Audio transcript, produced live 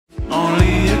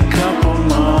Only a couple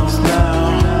months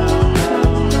now.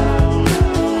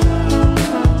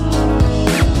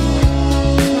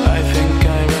 I think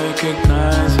I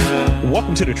recognize her.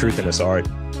 Welcome to The Truth in This Art.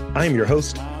 I am your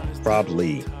host, Rob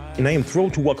Lee, and I am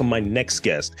thrilled to welcome my next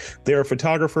guest. They're a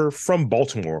photographer from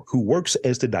Baltimore who works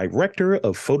as the Director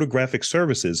of Photographic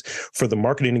Services for the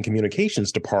Marketing and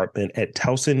Communications Department at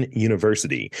Towson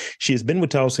University. She has been with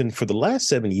Towson for the last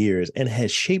 7 years and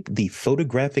has shaped the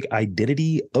photographic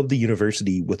identity of the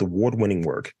university with award-winning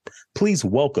work. Please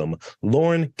welcome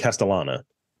Lauren Castellana.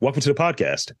 Welcome to the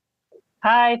podcast.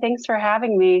 Hi, thanks for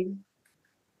having me.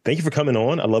 Thank you for coming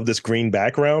on. I love this green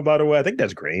background, by the way. I think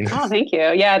that's green. Oh, thank you.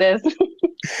 Yeah, it is.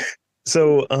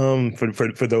 So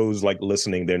for those like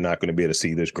listening, they're not going to be able to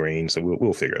see this green. So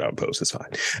we'll figure it out in post. It's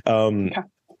fine.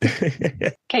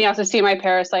 Okay. Can you also see my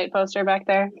Parasite poster back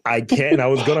there? I can. I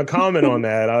was going to comment on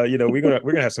that. We're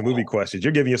gonna have some movie questions.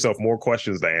 You're giving yourself more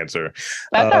questions to answer.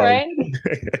 That's all right.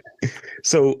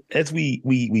 So as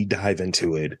we dive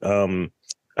into it,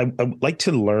 I'd like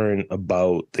to learn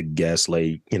about the guests,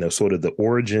 like, sort of the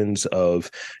origins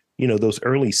of, those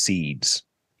early seeds,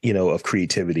 of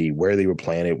creativity, where they were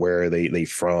planted, where are they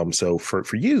from. So for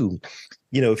you,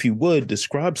 if you would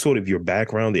describe sort of your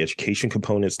background, the education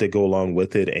components that go along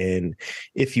with it, and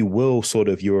if you will, sort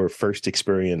of your first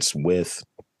experience with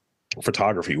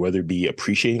photography, whether it be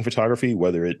appreciating photography,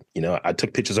 whether it, I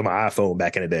took pictures on my iPhone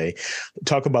back in the day.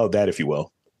 Talk about that, if you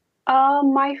will.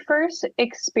 My first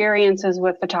experiences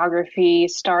with photography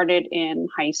started in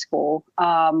high school.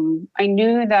 I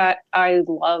knew that I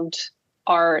loved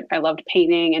art. I loved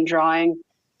painting and drawing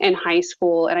in high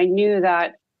school. And I knew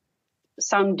that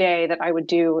someday that I would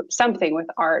do something with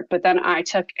art. But then I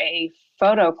took a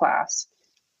photo class,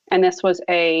 and this was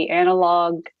a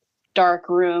analog dark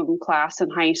room class in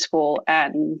high school.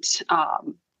 And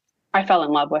I fell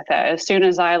in love with it. As soon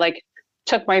as I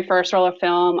took my first roll of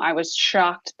film, I was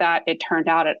shocked that it turned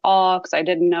out at all, because I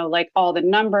didn't know all the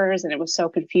numbers and it was so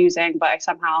confusing, but I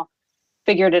somehow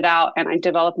figured it out, and I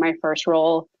developed my first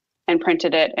roll and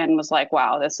printed it and was like,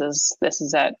 wow, this is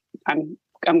it. I'm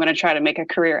going to try to make a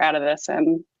career out of this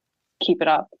and keep it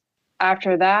up.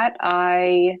 After that,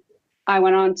 I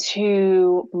went on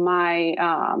to my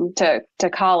to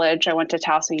college. I went to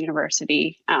Towson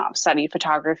University, studied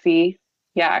photography.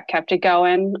 Yeah, kept it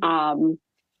going.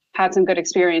 Had some good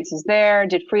experiences there,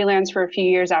 did freelance for a few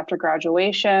years after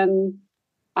graduation.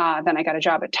 Then I got a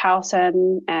job at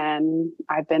Towson, and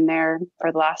I've been there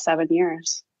for the last 7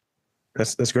 years.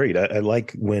 That's great. I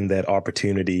like when that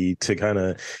opportunity to kind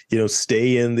of,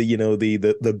 stay in the,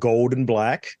 the gold and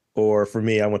black, or for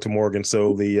me, I went to Morgan,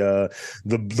 so the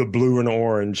blue and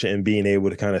orange, and being able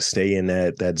to kind of stay in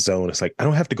that zone. It's like, I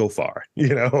don't have to go far,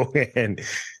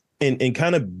 and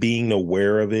kind of being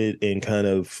aware of it and kind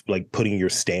of like putting your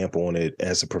stamp on it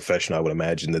as a professional. I would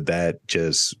imagine that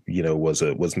just,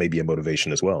 was maybe a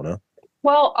motivation as well, no?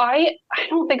 Well, I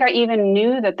don't think I even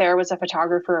knew that there was a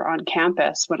photographer on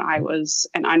campus when I was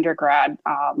an undergrad.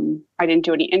 I didn't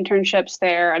do any internships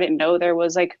there. I didn't know there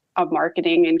was a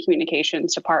marketing and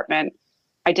communications department.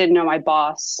 I didn't know my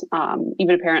boss.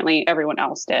 Even apparently everyone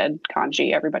else did.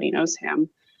 Kanji, everybody knows him.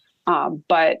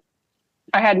 But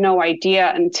I had no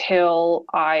idea until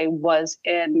I was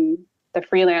in the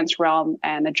freelance realm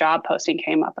and the job posting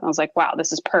came up, and I was like, wow,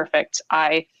 this is perfect.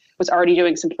 I was already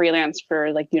doing some freelance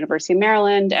for the University of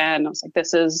Maryland, and I was like,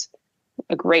 this is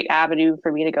a great avenue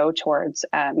for me to go towards,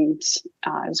 and it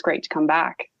was great to come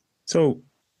back. So,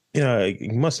 I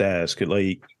must ask,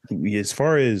 as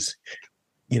far as,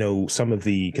 some of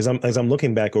because as I'm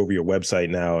looking back over your website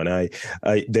now, and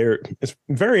it's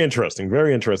very interesting,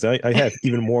 very interesting. I have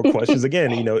even more questions.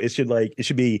 Again, it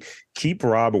should be keep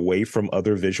Rob away from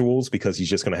other visuals, because he's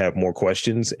just going to have more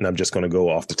questions, and I'm just going to go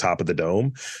off the top of the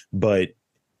dome. But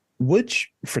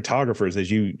which photographers,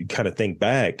 as you kind of think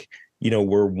back,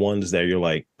 were ones that you're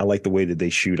like, I like the way that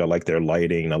they shoot, I like their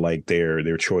lighting, I like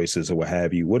their choices or what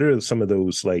have you? What are some of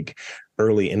those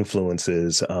early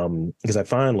influences? Because I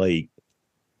find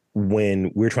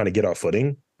when we're trying to get our footing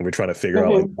and we're trying to figure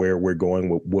out where we're going,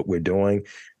 what we're doing,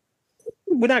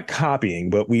 we're not copying,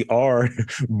 but we are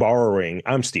borrowing.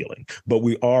 I'm stealing, but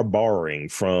we are borrowing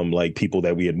from people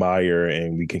that we admire,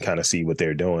 and we can kind of see what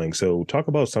they're doing. So talk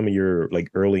about some of your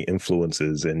early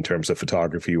influences in terms of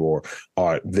photography or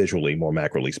art visually, more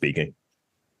macroly speaking.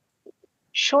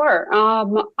 Sure.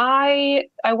 I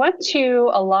went to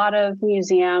a lot of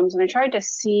museums, and I tried to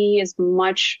see as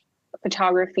much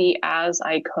photography as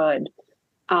I could.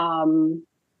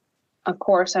 Of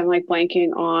course, I'm blanking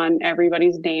on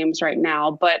everybody's names right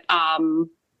now, but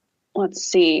let's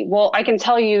see. Well, I can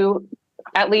tell you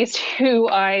at least who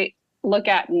I look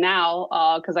at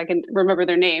now because I can remember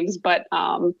their names. But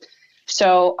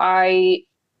so I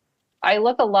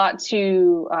look a lot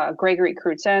to Gregory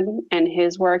Crutzen and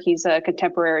his work. He's a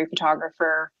contemporary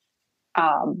photographer.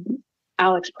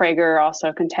 Alex Prager,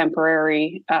 also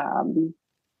contemporary.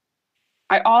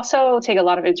 I also take a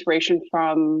lot of inspiration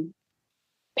from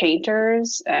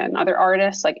painters and other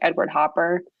artists like Edward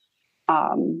Hopper.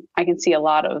 I can see a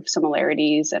lot of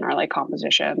similarities in our like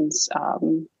compositions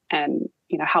and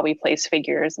how we place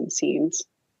figures and scenes.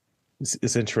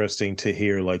 It's interesting to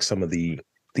hear like some of the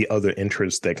other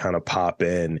interests that kind of pop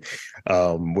in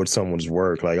with someone's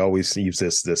work. Like I always use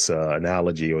this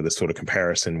analogy or this sort of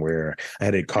comparison where I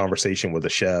had a conversation with a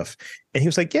chef and he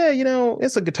was like, yeah,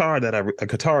 it's a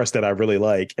guitarist that I really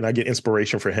like. And I get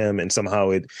inspiration for him and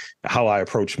somehow how I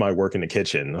approach my work in the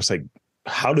kitchen. I was like,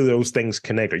 how do those things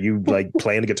connect? Are you like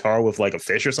playing the guitar with like a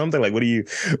fish or something? Like, what are you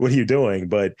doing?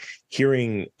 But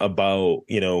hearing about,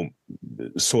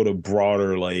 sort of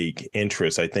broader like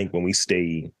interests, I think when we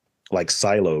stay like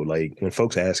siloed, like when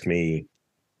folks ask me,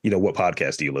 what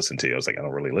podcast do you listen to? I was like, I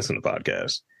don't really listen to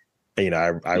podcasts. And,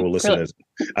 I will listen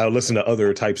I'll listen to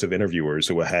other types of interviewers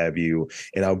who will have you,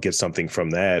 and I'll get something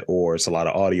from that. Or it's a lot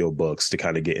of audiobooks to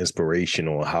kind of get inspiration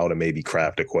on how to maybe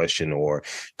craft a question or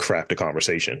craft a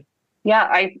conversation. Yeah,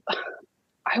 I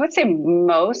would say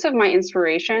most of my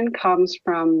inspiration comes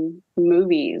from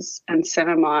movies and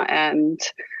cinema. And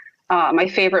my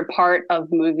favorite part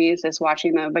of movies is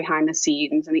watching the behind the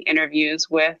scenes and the interviews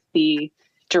with the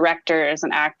directors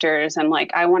and actors. And like,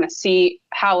 I want to see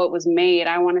how it was made.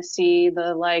 I want to see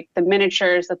the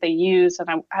miniatures that they use, and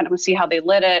I want to see how they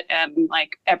lit it and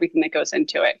like everything that goes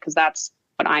into it, because that's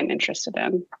what I'm interested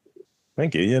in.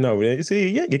 Thank you. See,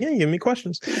 yeah, you can give me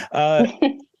questions.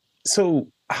 So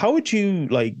how would you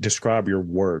like describe your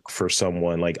work for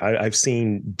someone? Like I've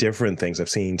seen different things. I've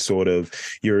seen sort of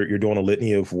you're doing a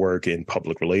litany of work in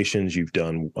public relations. You've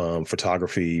done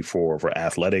photography for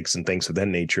athletics and things of that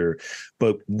nature.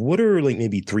 But what are like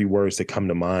maybe 3 words that come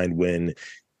to mind when,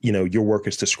 your work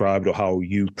is described or how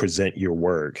you present your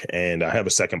work? And I have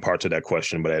a second part to that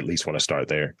question, but I at least want to start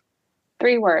there.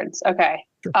 3 words. Okay.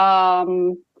 Sure.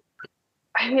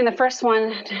 I mean, the first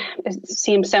one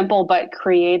seems simple, but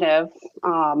creative.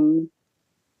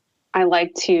 I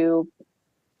like to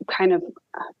kind of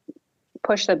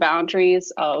push the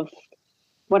boundaries of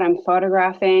what I'm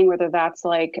photographing, whether that's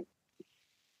like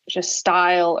just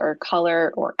style or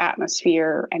color or atmosphere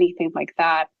or anything like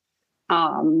that.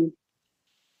 And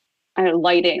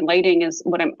lighting is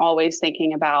what I'm always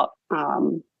thinking about.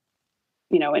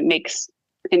 It makes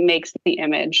the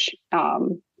image,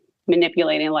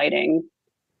 manipulating lighting,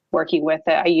 working with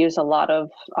it. I use a lot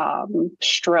of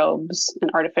strobes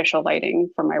and artificial lighting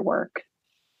for my work.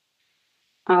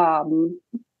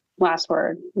 Last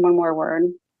word, one more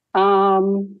word.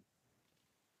 Already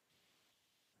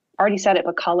said it,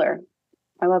 but color.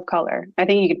 I love color. I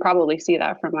think you could probably see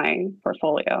that from my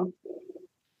portfolio.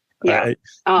 Yeah.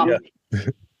 Yeah.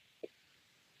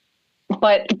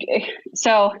 But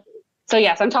so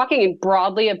yes, I'm talking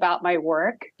broadly about my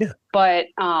work. Yeah. But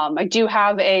I do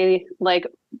have a like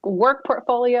work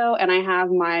portfolio, and I have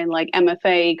my like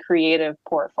MFA creative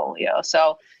portfolio.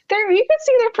 So you can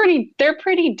see they're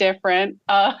pretty different.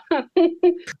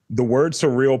 The word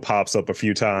surreal pops up a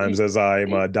few times as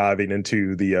I'm diving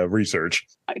into the research.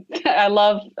 I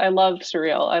love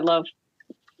surreal. I love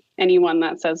anyone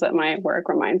that says that my work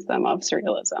reminds them of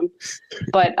surrealism.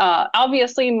 But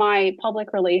obviously my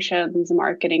public relations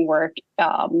marketing work,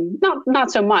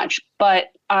 not so much, but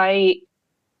I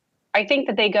think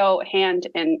that they go hand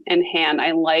in hand.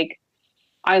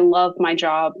 I love my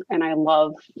job, and I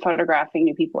love photographing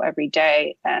new people every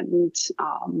day, and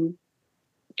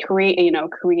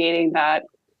creating that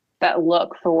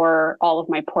look for all of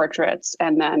my portraits,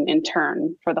 and then in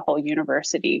turn for the whole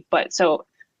university. But so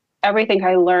everything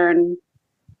I learn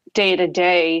day to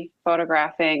day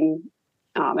photographing,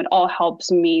 it all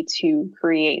helps me to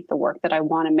create the work that I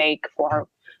want to make for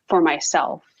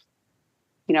myself.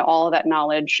 All of that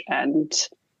knowledge and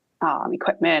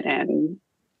equipment and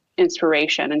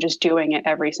inspiration, and just doing it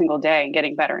every single day and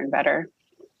getting better and better.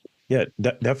 Yeah,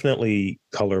 definitely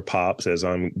color pops as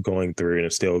I'm going through, and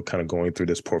it's still kind of going through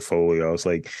this portfolio. It's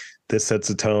like, this sets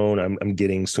a tone. I'm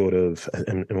getting sort of,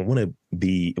 and I want to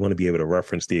be able to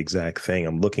reference the exact thing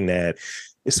I'm looking at.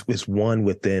 It's one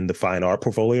within the fine art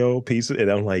portfolio piece. And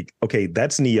I'm like, okay,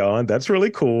 that's neon. That's really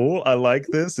cool. I like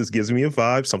this. This gives me a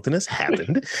vibe. Something has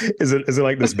happened. Is it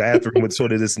like this bathroom with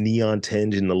sort of this neon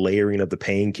tinge and the layering of the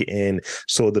pink and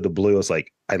sort of the blue? It's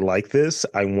like, I like this.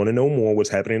 I want to know more what's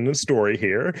happening in the story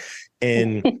here.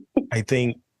 And I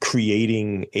think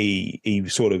creating a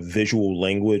sort of visual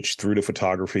language through the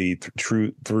photography,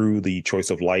 through the choice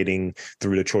of lighting,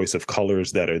 through the choice of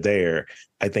colors that are there.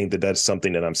 I think that that's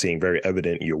something that I'm seeing very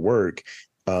evident in your work.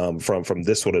 From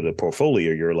this sort of the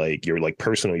portfolio, you're like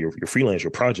personal, your freelance,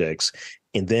 your projects,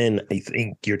 and then I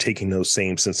think you're taking those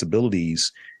same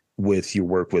sensibilities with your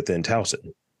work within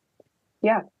Towson.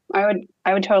 Yeah, I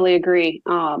would totally agree.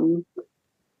 Yeah,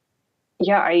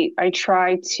 I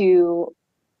try to,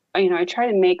 I try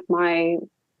to make my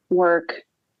work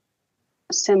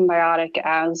symbiotic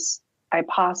as I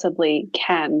possibly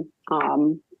can.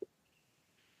 And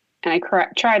I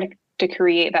try to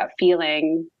create that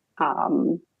feeling,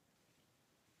 and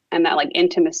that like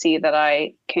intimacy that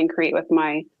I can create with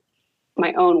my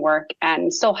own work,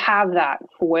 and still have that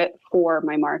for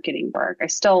my marketing work. I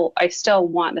still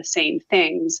want the same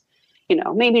things,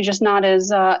 maybe just not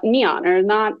as neon, or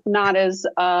not as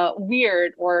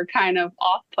weird or kind of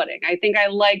off-putting. I think I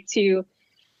like to,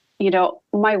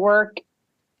 my work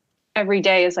every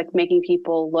day is like making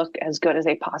people look as good as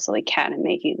they possibly can, and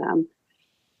making them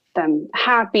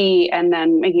happy, and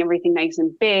then making everything nice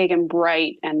and big and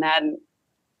bright. And then,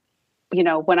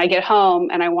 when I get home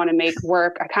and I want to make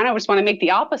work, I kind of just want to make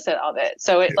the opposite of it.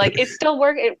 So it still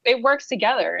it works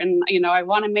together. And, I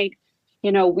want to make,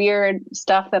 weird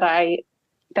stuff that I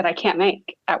can't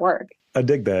make at work. I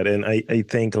dig that. And I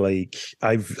think like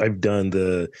I've done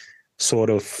the sort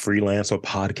of freelance or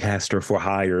podcaster for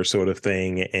hire sort of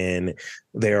thing. And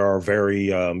there are very,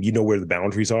 where the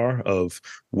boundaries are of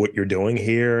what you're doing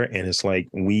here. And it's like,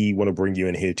 we want to bring you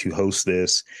in here to host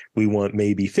this. We want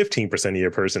maybe 15% of your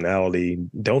personality.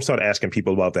 Don't start asking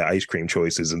people about their ice cream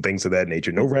choices and things of that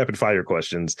nature. No rapid fire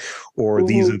questions, or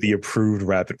these are the approved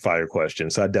rapid fire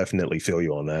questions. So I definitely feel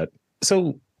you on that.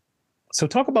 So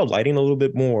talk about lighting a little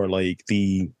bit more, like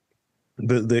the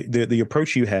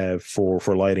approach you have for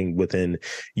lighting within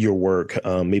your work,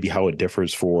 maybe how it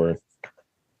differs for,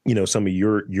 some of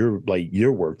your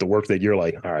work, the work that you're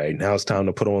like, all right, now it's time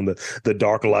to put on the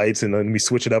dark lights and then we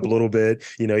switch it up a little bit.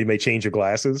 You may change your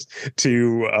glasses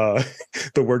to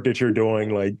the work that you're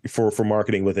doing, like for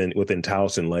marketing within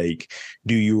Towson. Like,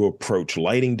 do you approach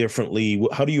lighting differently?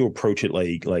 How do you approach it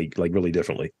like really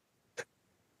differently?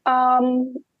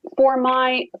 For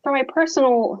my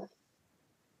personal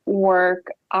work,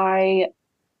 I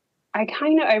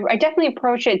definitely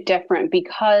approach it different,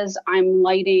 because I'm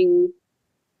lighting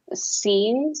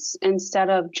scenes instead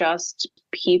of just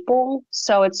people.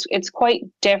 So it's quite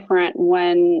different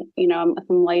when, if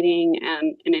I'm lighting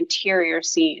an interior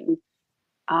scene,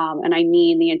 and I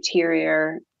need the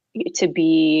interior to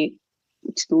be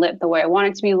lit the way I want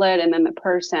it to be lit, and then the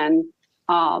person,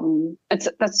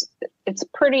 it's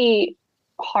pretty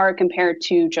hard compared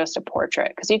to just a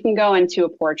portrait, because you can go into a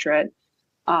portrait,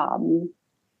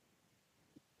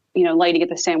 lighting it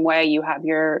the same way. You have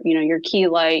your key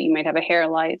light, you might have a hair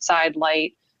light, side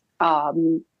light.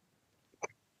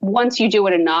 Once you do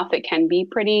it enough, it can be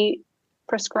pretty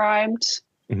prescribed.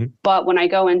 Mm-hmm. But when I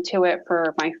go into it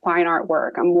for my fine art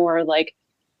work, I'm more like,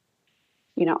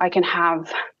 I can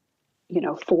have,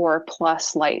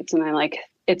 4+ lights, and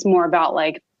it's more about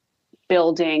like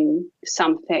building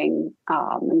something,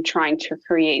 and trying to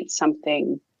create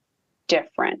something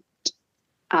different,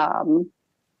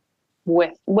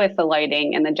 with the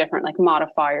lighting and the different like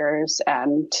modifiers.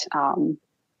 And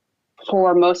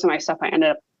for most of my stuff, I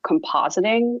ended up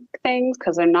compositing things,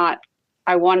 because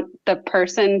I want the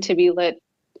person to be lit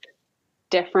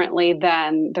differently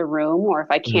than the room, or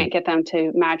if I can't get them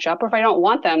to match up, or if I don't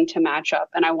want them to match up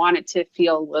and I want it to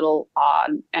feel a little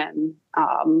odd and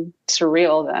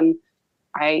surreal, then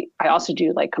I also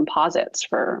do like composites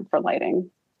for lighting.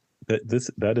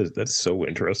 That's so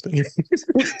interesting.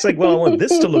 It's like, well, I want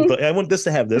this to look, I want this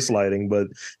to have this lighting, but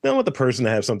I want the person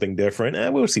to have something different.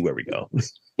 And we'll see where we go.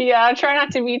 Yeah, I try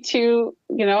not to be too,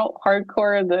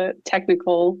 hardcore the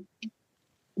technical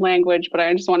language, but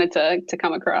I just wanted to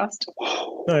come across.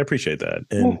 No, I appreciate that.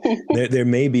 And there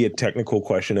may be a technical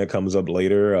question that comes up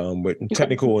later, but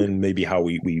technical and maybe how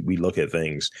we look at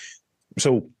things.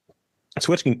 So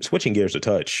switching gears a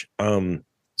touch.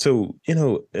 So,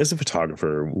 as a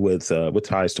photographer with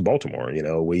ties to Baltimore,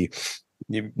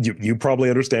 you probably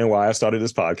understand why I started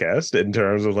this podcast, in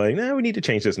terms of like, we need to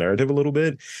change this narrative a little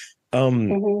bit.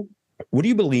 What do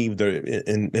you believe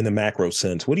in the macro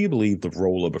sense, what do you believe the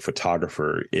role of a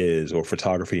photographer is, or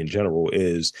photography in general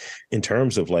is, in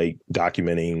terms of like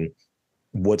documenting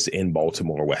what's in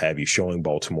Baltimore, what have you, showing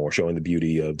Baltimore, showing the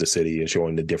beauty of the city and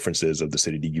showing the differences of the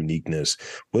city, the uniqueness?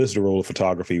 What is the role of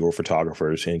photography or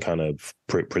photographers in kind of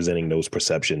presenting those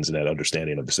perceptions and that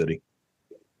understanding of the city?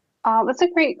 That's a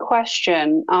great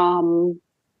question.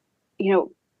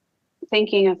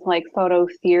 thinking of like photo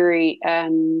theory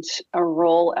and a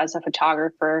role as a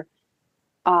photographer,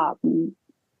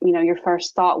 your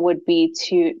first thought would be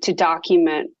to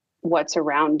document what's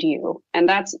around you. And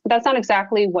that's not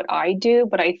exactly what I do,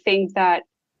 but I think that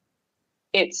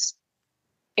it's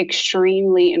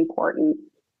extremely important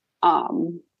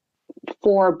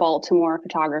for Baltimore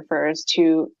photographers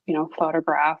to,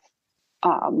 photograph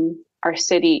our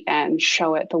city and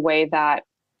show it the way that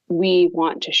we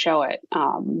want to show it.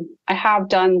 I have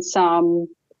done some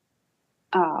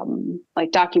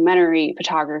like documentary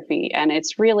photography, and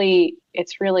it's really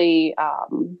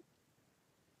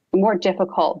more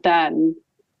difficult than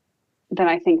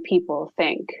I think people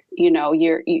think.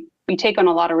 You take on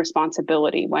a lot of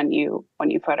responsibility when you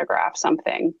photograph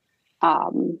something,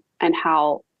 and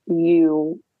how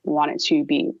you want it to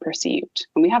be perceived.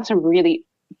 And we have some really,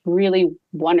 really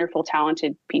wonderful,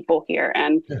 talented people here,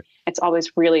 and it's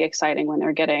always really exciting when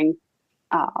they're getting,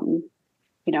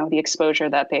 the exposure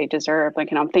that they deserve.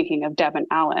 Like, I'm thinking of Devin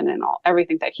Allen and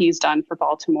everything that he's done for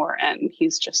Baltimore, and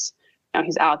he's just,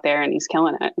 he's out there and he's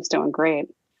killing it. He's doing great.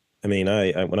 I mean,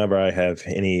 I whenever I have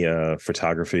any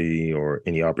photography or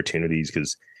any opportunities,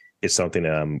 because it's something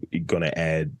that I'm going to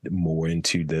add more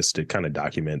into this to kind of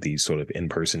document these sort of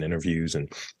in-person interviews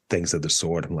and things of the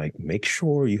sort. I'm like, make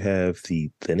sure you have the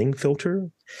thinning filter.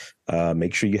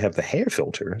 Make sure you have the hair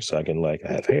filter so I can I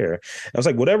have hair. I was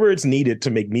like, whatever it's needed to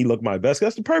make me look my best.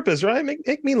 That's the purpose, right?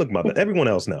 Make me look my best. Everyone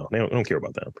else, no, I don't care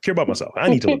about that. I care about myself. I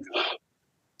need to look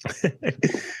good.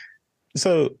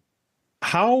 So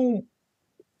how,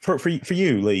 for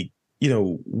you,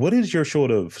 what is your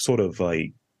sort of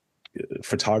like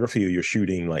photography or your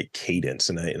shooting like cadence,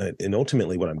 and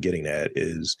ultimately what I'm getting at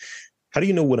is, how do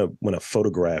you know when a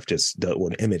photograph or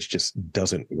an image just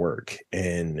doesn't work,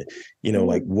 and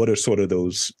like what are sort of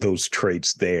those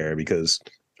traits there? Because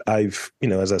I've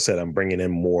as I said, I'm bringing in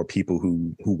more people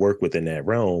who work within that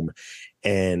realm,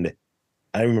 and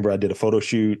I remember I did a photo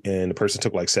shoot and the person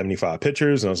took like 75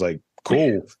 pictures, and I was like, cool.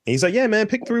 And he's like, yeah, man,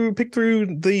 pick through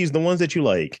the ones that you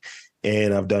like.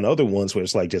 And I've done other ones where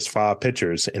it's like just 5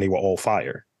 pictures and they were all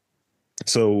fire.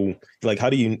 So like, how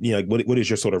do you, what is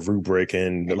your sort of rubric,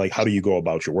 and like, how do you go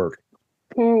about your work?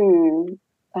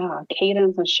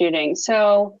 Cadence of shooting.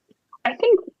 So I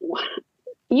think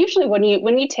usually when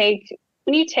you take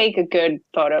a good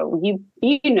photo, you're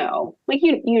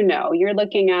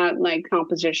looking at like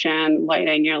composition,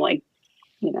 lighting, you're like,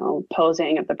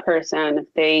 posing of the person.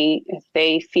 If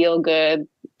they feel good,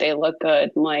 they look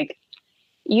good. Like,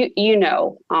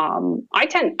 I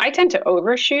tend to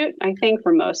overshoot. I think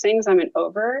for most things, I'm an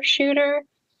overshooter.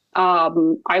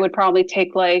 I would probably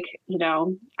take I'd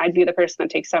be the person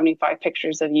that takes 75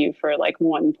 pictures of you for like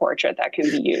one portrait that can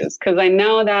be used. Cause I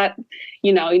know that,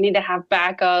 you need to have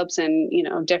backups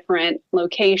and, different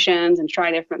locations and try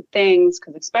different things.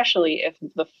 Cause especially if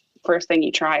the first thing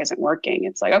you try isn't working,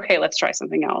 it's like, okay, let's try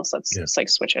something else. Let's just like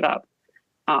switch it up.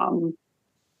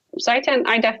 So I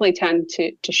definitely tend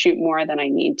to shoot more than I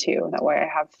need to. That way I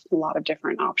have a lot of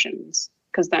different options.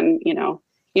 Cause then, you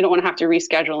don't want to have to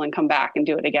reschedule and come back and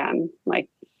do it again. Like,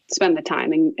 spend the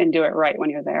time and do it right when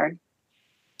you're there.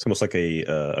 It's almost like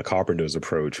a carpenter's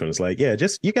approach, when it's like,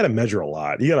 you got to measure a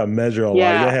lot. You got to measure a lot. You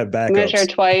got to have backups. Measure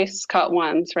twice, cut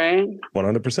once, right?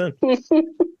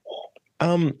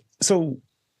 100%. So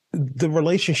the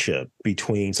relationship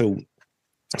between,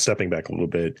 stepping back a little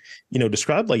bit,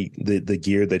 describe like the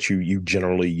gear that you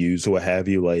generally use, or what have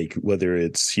you, like whether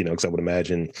it's, because I would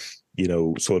imagine,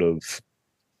 sort of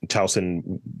Towson,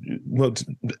 well,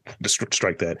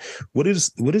 strike that. What is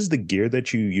the gear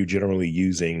that you generally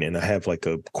using? And I have like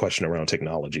a question around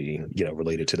technology,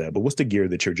 related to that, but what's the gear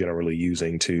that you're generally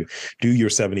using to do your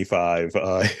 75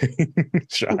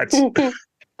 shots?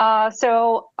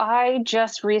 So I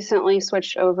just recently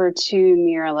switched over to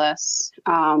mirrorless,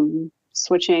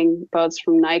 switching both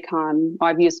from Nikon.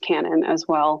 Well, I've used Canon as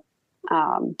well,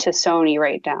 to Sony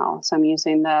right now. So I'm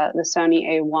using the Sony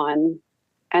A1,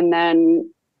 and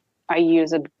then I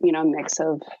use a mix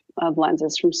of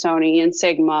lenses from Sony and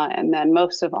Sigma, and then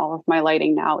most of all of my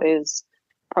lighting now is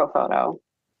Profoto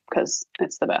because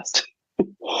it's the best.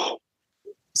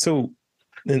 So,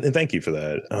 and thank you for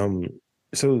that.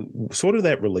 So sort of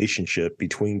that relationship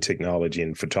between technology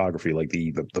and photography, like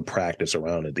the practice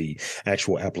around it, the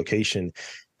actual application,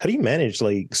 how do you manage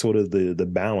like sort of the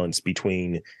balance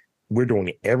between, we're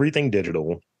doing everything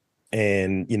digital,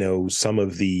 and, some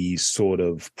of the sort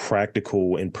of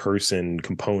practical in-person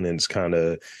components kind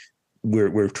of,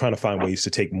 we're trying to find ways to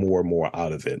take more and more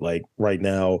out of it. Like right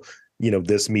now,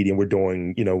 this medium we're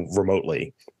doing,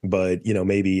 remotely. But,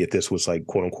 maybe if this was like,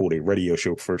 quote unquote, a radio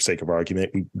show for sake of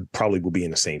argument, we probably will be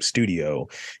in the same studio.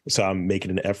 So I'm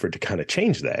making an effort to kind of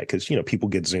change that because, people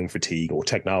get Zoom fatigue or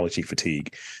technology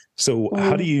fatigue. So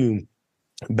how do you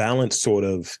balance sort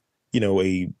of,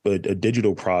 a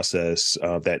digital process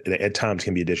that at times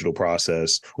can be a digital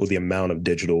process with the amount of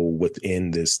digital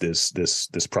within this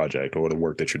project or the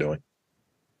work that you're doing?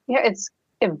 Yeah, it's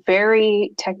a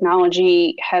very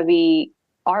technology heavy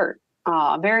art,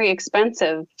 very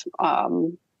expensive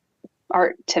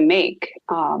art to make.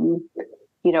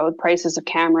 Prices of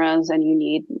cameras, and you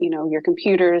need, your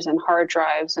computers and hard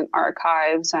drives and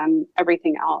archives and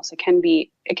everything else. It can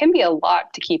be a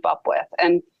lot to keep up with.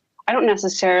 And I don't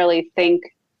necessarily think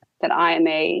that I am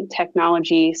a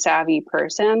technology savvy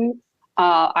person.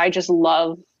 I just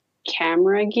love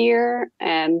camera gear,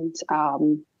 and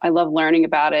I love learning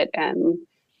about it. And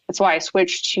that's why I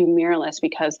switched to mirrorless,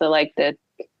 because the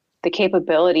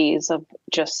capabilities of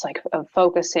just of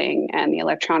focusing and the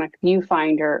electronic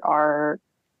viewfinder are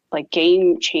like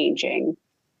game changing,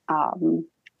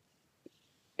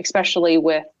 especially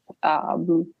with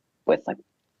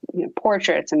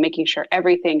portraits and making sure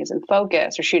everything is in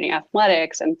focus, or shooting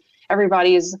athletics and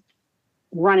everybody is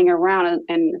running around.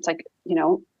 And it's like,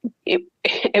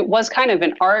 it was kind of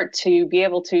an art to be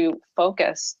able to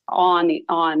focus on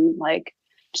like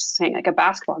just saying like a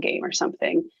basketball game or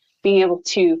something, being able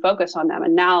to focus on them.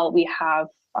 And now we have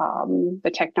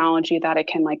the technology that it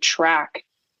can like track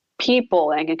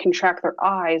people, and it can track their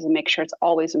eyes and make sure it's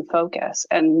always in focus.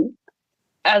 And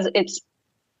as it's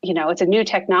a new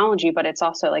technology, but it's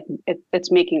also like it's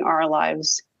making our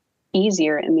lives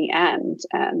easier in the end.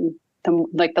 And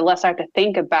the less I have to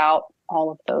think about all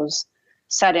of those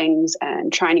settings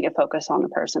and trying to get focus on the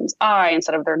person's eye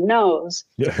instead of their nose,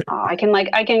 I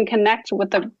can connect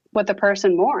with the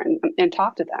person more and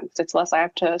talk to them. So it's less I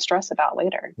have to stress about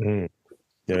later.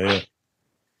 Yeah.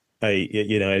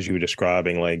 As you were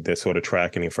describing, like the sort of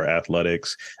tracking for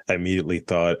athletics, I immediately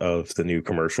thought of the new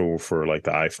commercial for like the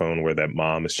iPhone where that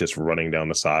mom is just running down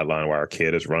the sideline while our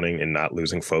kid is running and not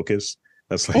losing focus.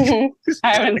 That's like,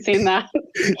 I haven't seen that.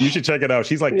 You should check it out.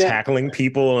 She's like tackling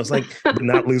people, and it's like, but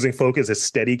not losing focus. It's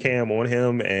steady cam on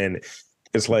him. And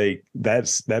it's like,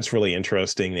 that's really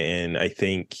interesting. And I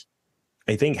think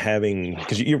having,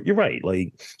 because you're right,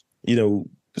 like,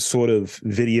 sort of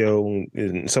video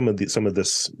and some of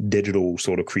this digital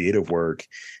sort of creative work,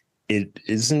 it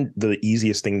isn't the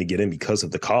easiest thing to get in because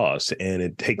of the cost, and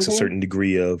it takes a certain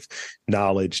degree of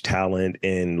knowledge, talent,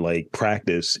 and like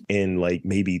practice in like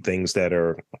maybe things that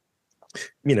are,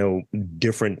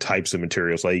 different types of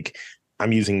materials. Like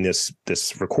I'm using this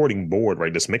recording board,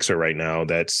 right, this mixer right now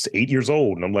that's 8 years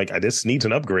old, and I'm like, this needs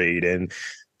an upgrade. And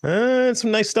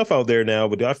some nice stuff out there now,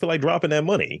 but do I feel like dropping that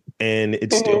money? And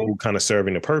it's still kind of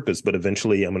serving a purpose, but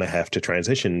eventually I'm going to have to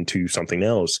transition to something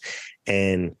else.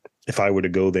 And if I were to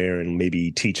go there and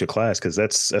maybe teach a class, because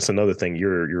that's another thing,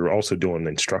 you're also doing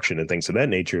instruction and things of that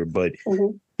nature. But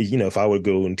if I would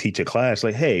go and teach a class,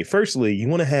 like, hey, firstly, you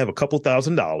want to have a couple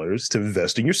 $1,000s to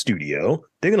invest in your studio,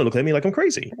 they're going to look at me like I'm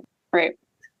crazy. Right.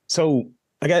 So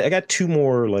I got two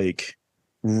more like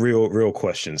real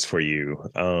questions for you.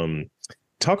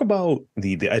 Talk about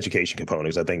the education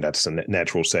components. I think that's a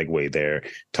natural segue there.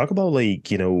 Talk about like,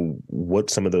 what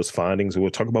some of those findings, or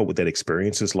we'll talk about what that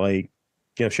experience is like.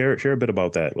 Share a bit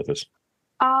about that with us.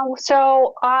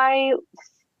 So I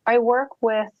work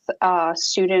with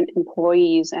student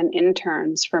employees and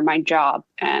interns for my job,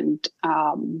 and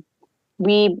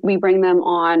we bring them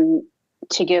on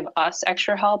to give us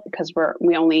extra help because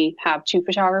we only have 2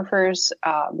 photographers.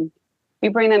 We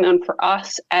bring them in for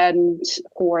us and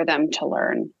for them to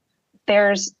learn.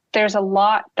 There's a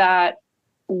lot that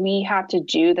we have to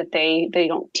do that they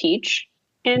don't teach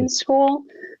in school.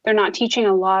 They're not teaching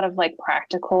a lot of like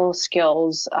practical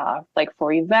skills, like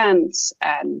for events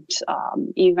and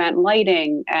event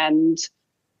lighting and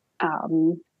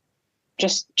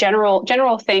just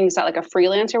general things that like a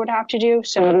freelancer would have to do.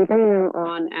 So we bring them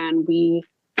on and we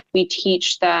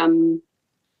teach them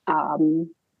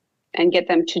and get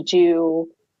them to do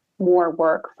more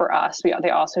work for us. They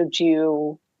also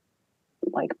do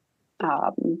like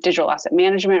digital asset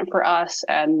management for us,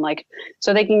 and like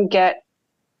so they can get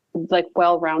like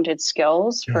well-rounded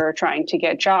skills for trying to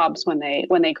get jobs when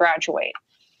they graduate.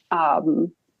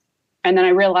 And then I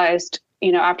realized,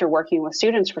 after working with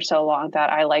students for so long, that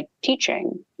I like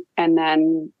teaching. And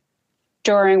then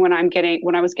when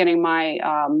I was getting my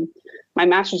my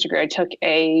master's degree, I took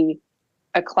a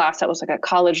class that was like a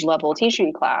college level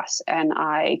teaching class, and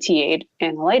I TA'd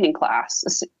in a lighting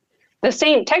class.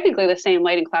 technically the same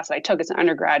lighting class that I took as an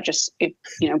undergrad, just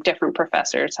different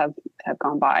professors have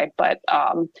gone by. But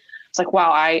it's like,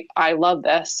 wow, I love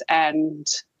this and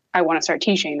I want to start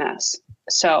teaching this.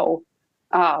 So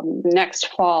next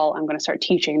fall, I'm going to start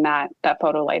teaching that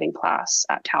photo lighting class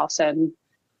at Towson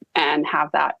and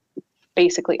have that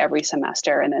basically every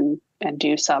semester, and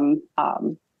do some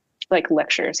like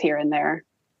lectures here and there.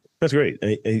 That's great.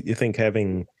 I think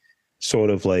having sort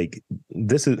of like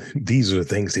these are the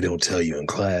things they don't tell you in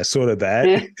class, sort of that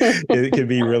it can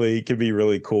be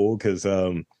really cool, because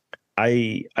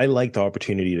I like the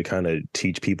opportunity to kind of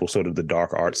teach people sort of the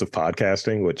dark arts of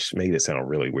podcasting, which made it sound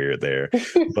really weird there.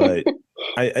 But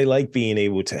I like being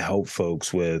able to help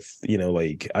folks with,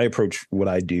 like I approach what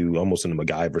I do almost in a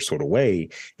MacGyver sort of way.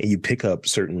 And you pick up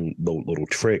certain little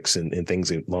tricks and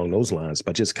things along those lines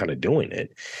by just kind of doing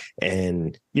it.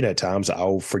 And, at times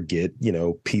I'll forget,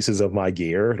 pieces of my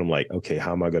gear. And I'm like, okay,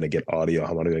 how am I going to get audio?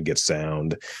 How am I going to get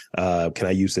sound? Can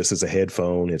I use this as a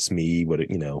headphone? It's me with,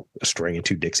 a string and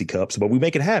 2 Dixie cups, but we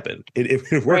make it happen. It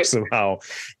works right. Somehow.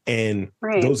 And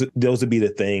right. those would be the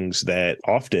things that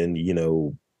often,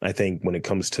 I think when it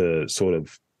comes to sort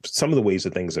of some of the ways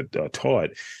that things are taught,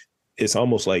 it's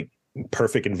almost like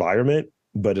perfect environment,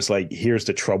 but it's like, here's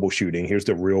the troubleshooting, here's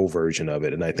the real version of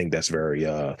it. And I think that's very,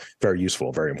 very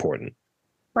useful, very important.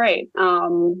 Right.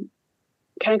 Kind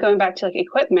of going back to like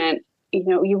equipment,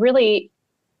 you really,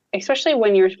 especially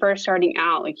when you're first starting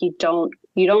out, like you don't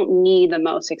need the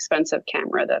most expensive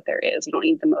camera that there is. You don't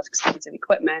need the most expensive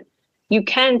equipment. You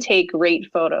can take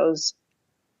great photos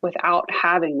without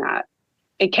having that.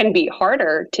 It can be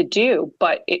harder to do,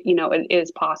 but it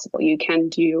is possible. You can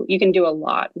do a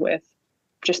lot with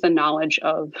just the knowledge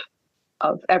of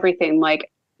everything.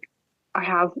 Like I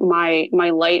have my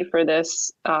light for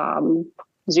this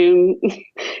Zoom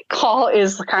call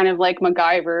is kind of like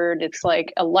MacGyvered. It's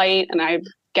like a light, and I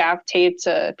gaff taped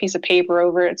a piece of paper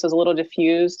over it, so it's a little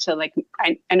diffused. To like,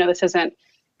 I know this isn't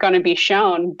going to be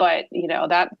shown, but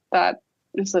that.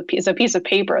 It's a piece of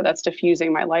paper that's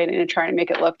diffusing my light and trying to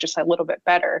make it look just a little bit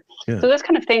better. Yeah. So those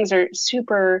kind of things are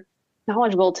super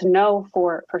knowledgeable to know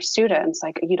for students.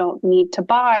 Like you don't need to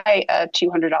buy a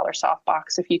 $200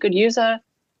 softbox if you could use a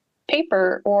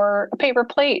paper or a paper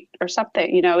plate or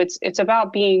something. It's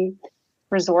about being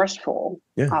resourceful.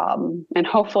 Yeah. And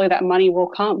hopefully that money will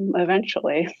come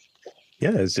eventually.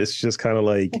 Yeah, it's just kind of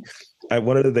like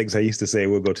one of the things I used to say,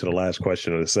 we'll go to the last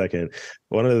question in a second.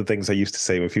 One of the things I used to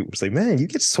say when people say, man, you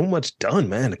get so much done,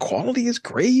 man. The quality is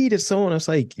great and so on. I was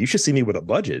like, you should see me with a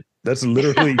budget. That's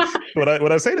literally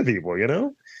what I say to people,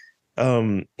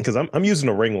 because I'm using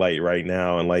a ring light right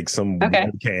now and like some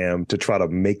webcam to try to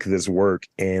make this work.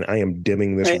 And I am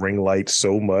dimming this ring light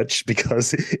so much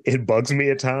because it bugs me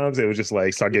at times. It was just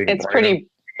like, start getting it's pretty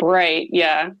bright.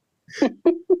 Yeah.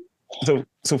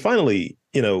 So finally,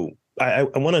 I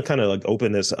want to kind of like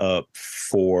open this up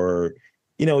for,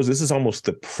 this is almost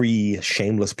the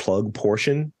pre-shameless plug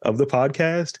portion of the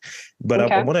podcast, but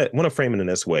I want to frame it in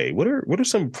this way. What are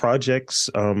some projects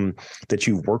that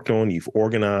you've worked on, you've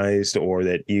organized, or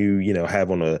that you have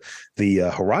on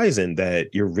the horizon that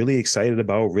you're really excited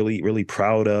about, really, really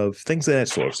proud of, things of that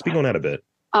sort? Speak on that a bit.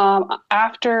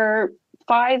 After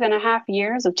 5.5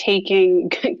 years of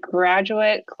taking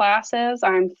graduate classes,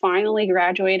 I'm finally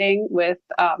graduating with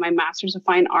my Master's of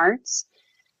Fine Arts.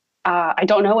 I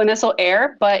don't know when this will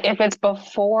air, but if it's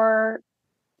before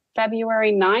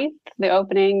February 9th, the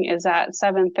opening is at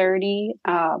 7:30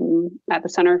 at the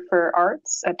Center for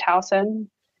Arts at Towson.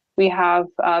 We have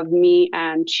me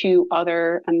and 2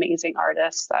 other amazing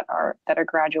artists that are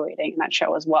graduating in that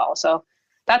show as well. So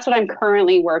that's what I'm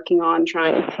currently working on,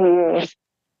 trying to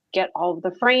get all of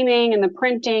the framing and the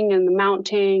printing and the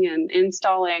mounting and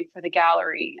installing for the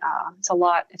gallery. It's a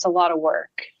lot of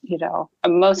work.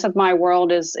 Most of my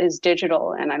world is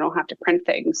digital and I don't have to print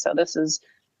things. So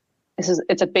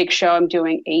it's a big show. I'm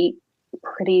doing 8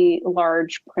 pretty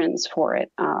large prints for it.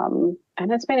 And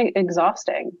it's been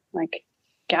exhausting. Like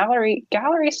gallery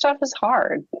stuff is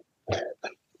hard.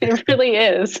 It really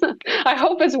is. I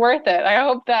hope it's worth it. I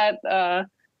hope that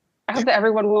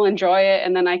everyone will enjoy it,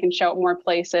 and then I can show it more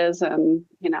places and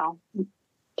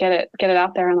get it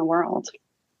out there in the world.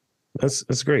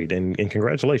 That's great, and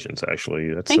congratulations.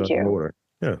 Actually, that's thank you. In order.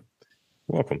 Yeah,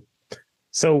 welcome.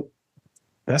 So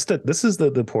this is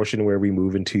the portion where we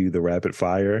move into the rapid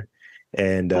fire.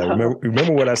 And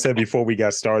remember what I said before we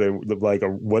got started, like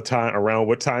around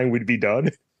what time we'd be done.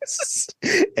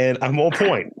 And I'm on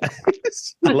point.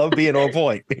 I love being on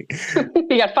point.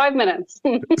 You got 5 minutes.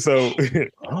 So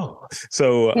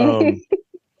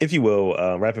if you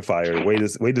will, rapid fire, the way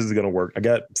this is going to work. I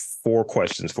got 4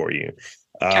 questions for you.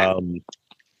 Okay.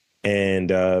 and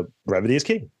brevity is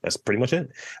king. That's pretty much it.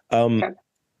 Okay.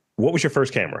 What was your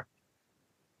first camera?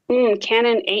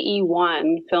 Canon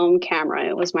AE1 film camera.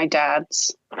 It was my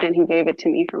dad's, and he gave it to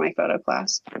me for my photo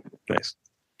class. Nice.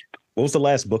 What was the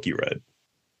last book you read?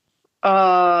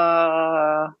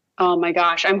 Oh my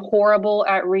gosh, I'm horrible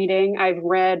at reading. I've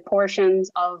read portions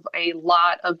of a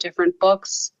lot of different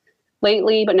books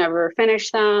lately, but never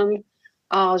finished them.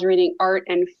 I was reading Art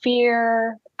and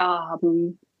Fear,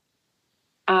 some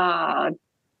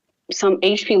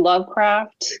H.P.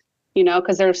 Lovecraft,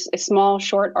 because there's small,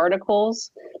 short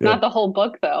articles. Yeah. Not the whole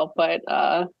book though, but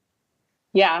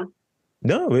yeah.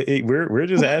 No, we're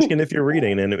just asking if you're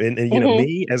reading, and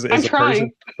me as I'm a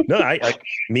trying. person. No,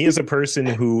 me as a person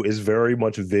who is very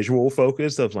much visual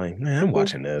focused. I was like, man, I'm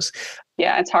watching this.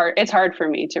 Yeah, it's hard. It's hard for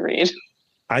me to read.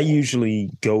 I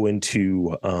usually go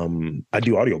into I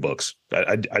do audiobooks.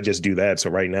 I just do that.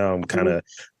 So right now I'm kind of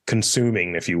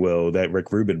consuming, if you will, that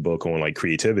Rick Rubin book on like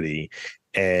creativity.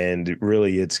 And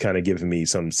really it's kind of giving me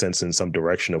some sense and some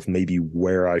direction of maybe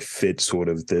where I fit sort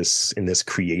of in this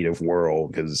creative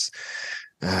world, because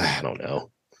I don't know.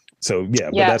 So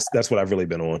but that's what I've really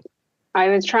been on. I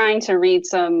was trying to read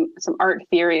some art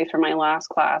theory for my last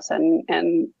class,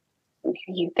 and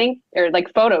you think, or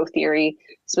like photo theory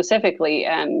specifically,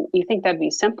 and you think that'd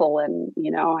be simple and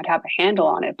I'd have a handle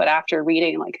on it. But after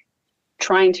reading, like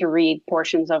trying to read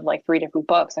portions of like 3 different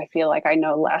books, I feel like I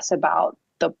know less about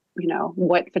the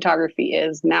what photography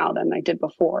is now than I did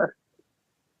before.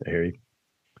 I hear you.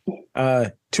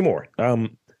 2 more.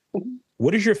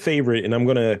 What is your favorite, and I'm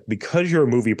gonna, because you're a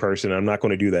movie person, I'm not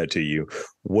going to do that to you.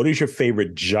 What is your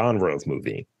favorite genre of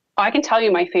movie? I can tell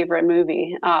you my favorite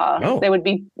movie. It'd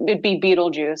be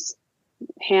Beetlejuice,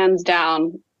 hands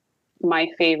down, my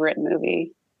favorite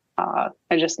movie. I've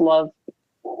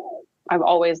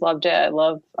always loved it. I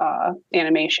love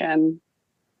animation,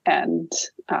 and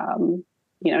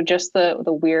just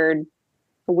the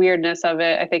weirdness of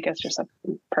it. I think it's just a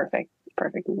perfect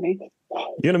movie.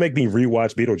 You're gonna make me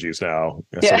rewatch Beetlejuice now.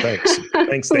 Yeah. So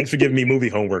thanks for giving me movie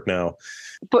homework now.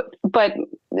 But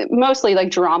mostly like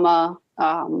drama.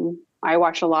 I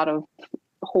watch a lot of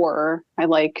horror. I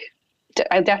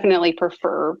definitely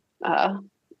prefer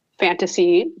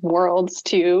fantasy worlds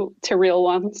to real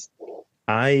ones.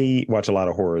 I watch a lot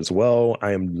of horror as well.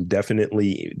 I am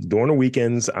definitely, during the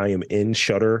weekends, I am in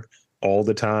Shudder all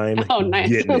the time. Oh,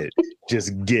 nice.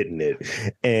 Just getting it.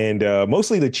 And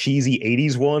mostly the cheesy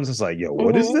 80s ones. It's like, yo,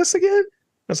 what is this again?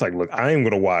 It's like, look, I am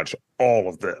going to watch all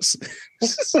of this.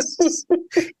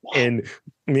 And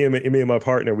me and my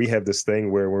partner, we have this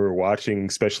thing where we're watching,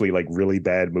 especially like really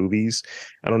bad movies.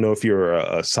 I don't know if you're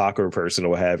a soccer person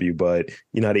or what have you, but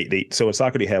so in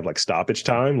soccer they have like stoppage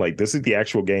time. Like, this is the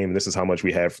actual game, and this is how much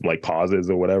we have from like pauses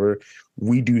or whatever.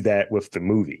 We do that with the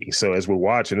movie. So as we're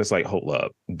watching, it's like, hold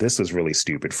up, this is really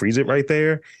stupid. Freeze it right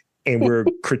there. And we're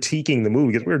critiquing the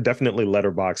movie because we're definitely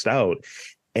letterboxed out.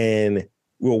 And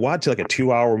we'll watch like a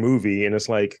 2-hour movie, and it's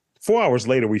like 4 hours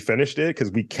later we finished it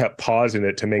because we kept pausing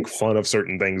it to make fun of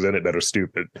certain things in it that are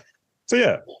stupid. So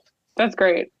yeah, that's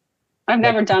great. I've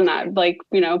never done that. Like,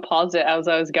 pause it as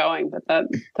I was going, but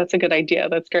that's a good idea.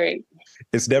 That's great.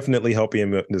 It's definitely helping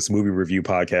in this movie review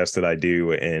podcast that I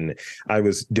do. And I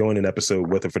was doing an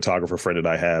episode with a photographer friend that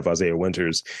I have, Isaiah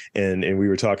Winters, and we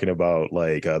were talking about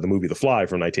like the movie The Fly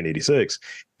from 1986.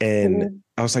 And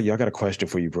I was like, yo, I got a question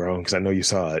for you, bro, because I know you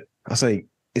saw it. I was like,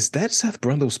 is that Seth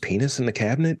Brundle's penis in the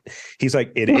cabinet? He's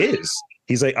like, it is.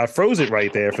 He's like, I froze it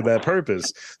right there for that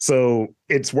purpose. So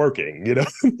it's working,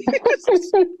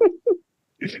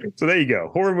 So there you go.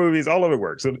 Horror movies, all of it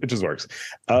works. It just works.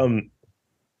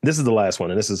 This is the last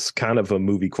one, and this is kind of a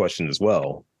movie question as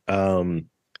well.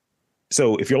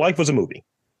 So if your life was a movie,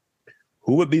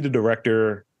 who would be the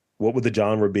director? What would the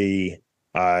genre be?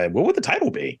 What would the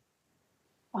title be?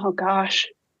 Oh, gosh.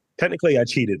 Technically, I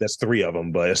cheated. That's 3 of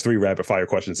them, but it's 3 rapid fire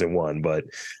questions in one. But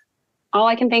all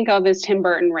I can think of is Tim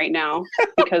Burton right now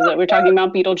because we're talking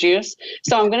about Beetlejuice.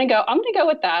 So I'm gonna go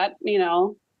with that.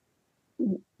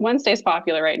 Wednesday's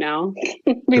popular right now.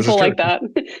 People like that.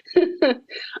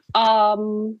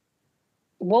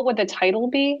 What would the title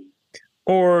be?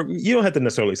 Or you don't have to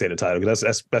necessarily say the title because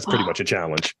that's pretty much a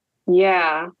challenge.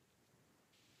 Yeah.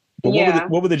 But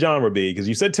what would the genre be? Because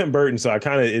you said Tim Burton, so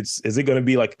is it going to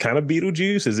be like kind of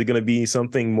Beetlejuice? Is it going to be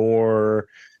something more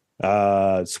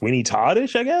Sweeney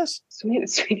Todd-ish, I guess? Sweeney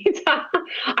Todd.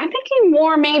 I'm thinking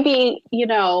more maybe,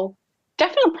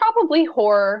 definitely probably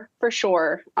horror for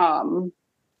sure.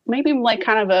 Maybe like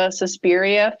kind of a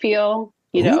Suspiria feel,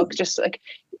 just like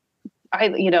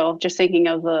just thinking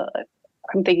of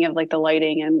I'm thinking of like the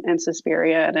lighting and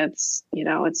Suspiria, and it's,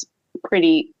 it's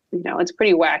pretty it's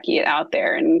pretty wacky out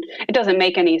there, and it doesn't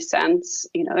make any sense.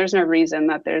 There's no reason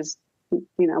that there's,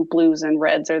 blues and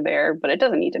reds are there, but it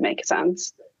doesn't need to make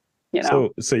sense.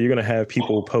 So you're gonna have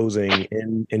people posing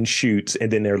in shoots,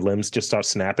 and then their limbs just start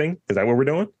snapping. Is that what we're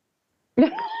doing?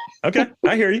 Okay,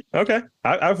 I hear you. Okay,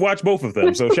 I've watched both of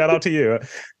them, so shout out to you.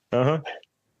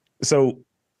 So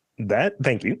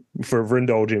thank you for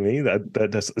indulging me.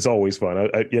 That's it's always fun.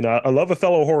 I love a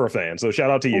fellow horror fan, so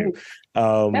shout out to you.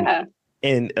 Yeah.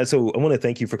 And so I want to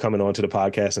thank you for coming on to the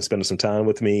podcast and spending some time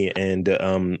with me. And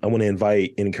I want to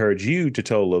invite and encourage you to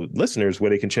tell the listeners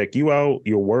where they can check you out,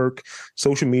 your work,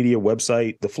 social media,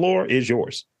 website. The floor is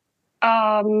yours.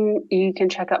 You can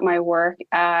check out my work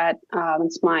at,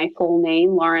 it's my full name,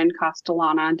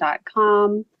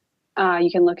 laurencastellana.com.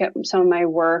 You can look at some of my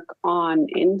work on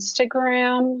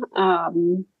Instagram.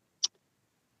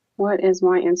 What is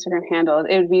my Instagram handle?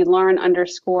 It would be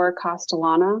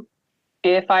Lauren_Castellana.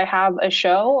 If I have a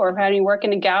show or if I have any work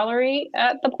in a gallery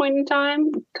at the point in time,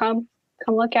 come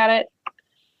look at it.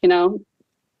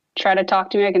 Try to talk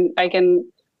to me. I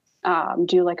can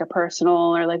do like a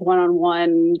personal or like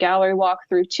one-on-one gallery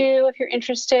walkthrough too if you're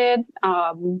interested.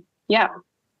 Yeah,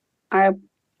 I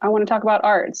want to talk about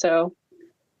art, so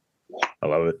I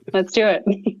love it. Let's do it.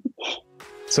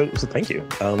 So thank you.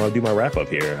 I'll do my wrap up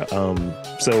here.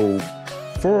 So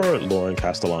for Lauren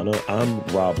Castellana, I'm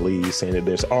Rob Lee, saying that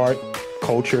there's art,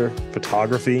 culture,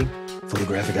 photography,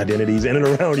 photographic identities in and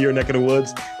around your neck of the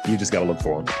woods. You just got to look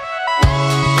for them.